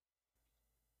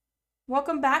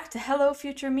Welcome back to Hello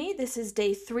Future Me. This is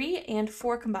day 3 and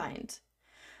 4 combined.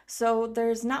 So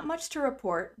there's not much to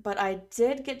report, but I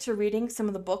did get to reading some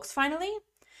of the books finally,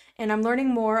 and I'm learning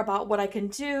more about what I can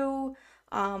do,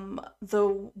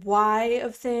 the why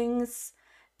of things,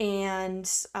 and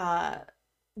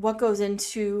what goes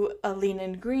into a lean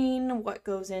and green, what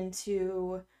goes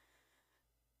into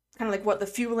kind of like what the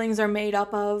fuelings are made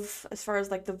up of as far as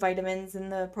like the vitamins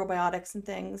and the probiotics and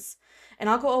things. And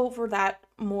I'll go over that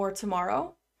more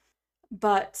tomorrow.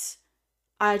 But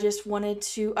I just wanted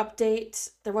to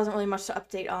update. There wasn't really much to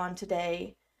update on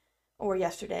today or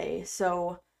yesterday.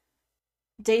 So,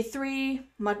 day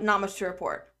 3, not much to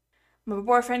report. My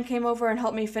boyfriend came over and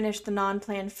helped me finish the non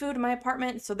planned food in my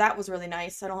apartment, so that was really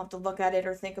nice. I don't have to look at it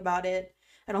or think about it,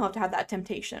 I don't have to have that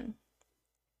temptation.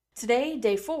 Today,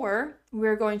 day 4,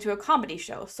 we're going to a comedy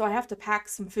show, so I have to pack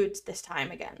some food this time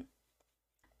again.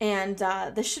 And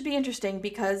this should be interesting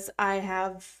because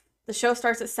the show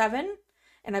starts at 7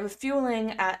 and I have a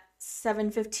fueling at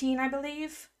 7:15, I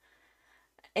believe.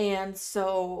 And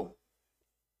so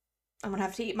I'm gonna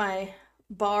have to eat my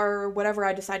bar or whatever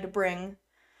I decide to bring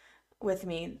with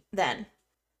me then.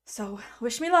 So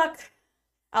wish me luck.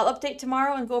 I'll update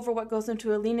tomorrow and go over what goes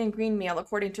into a lean and green meal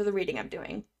according to the reading I'm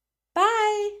doing.